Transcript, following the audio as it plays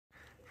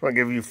I want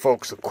to give you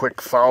folks a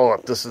quick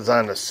follow-up. This is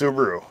on the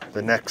Subaru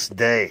the next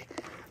day.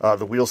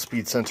 The wheel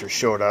speed sensor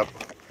showed up.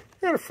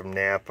 Got it from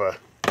Napa.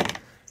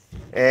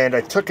 And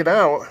I took it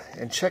out,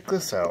 and check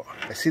this out.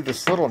 I see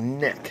this little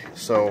nick.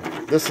 So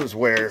this is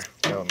where,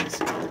 let me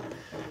see,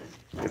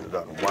 get it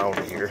unwound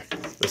here.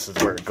 This is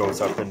where it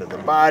goes up into the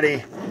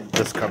body.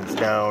 This comes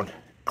down,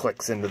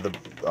 clicks into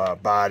the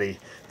body.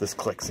 This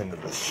clicks into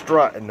the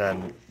strut, and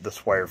then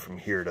this wire from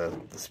here to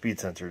the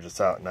speed sensor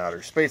just out in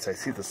outer space. I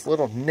see this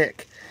little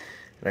nick.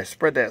 And I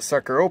spread that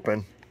sucker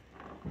open,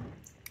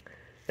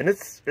 and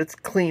it's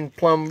clean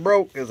plumb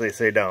broke, as they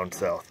say down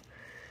south.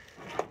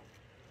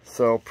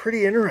 So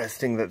pretty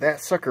interesting that that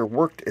sucker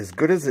worked as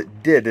good as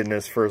it did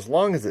and for as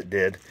long as it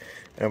did.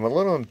 And I'm a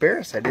little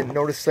embarrassed I didn't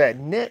notice that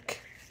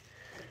nick.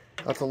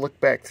 I'll have to look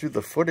back through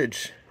the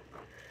footage.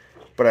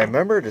 But I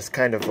remember just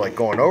kind of like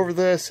going over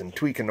this and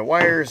tweaking the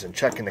wires and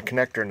checking the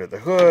connector under the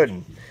hood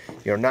and,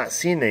 you know, not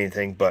seeing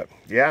anything. But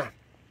yeah,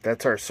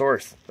 that's our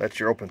source. That's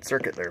your open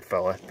circuit there,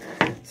 fella.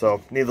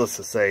 So, needless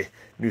to say,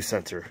 new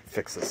sensor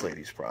fixed this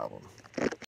lady's problem.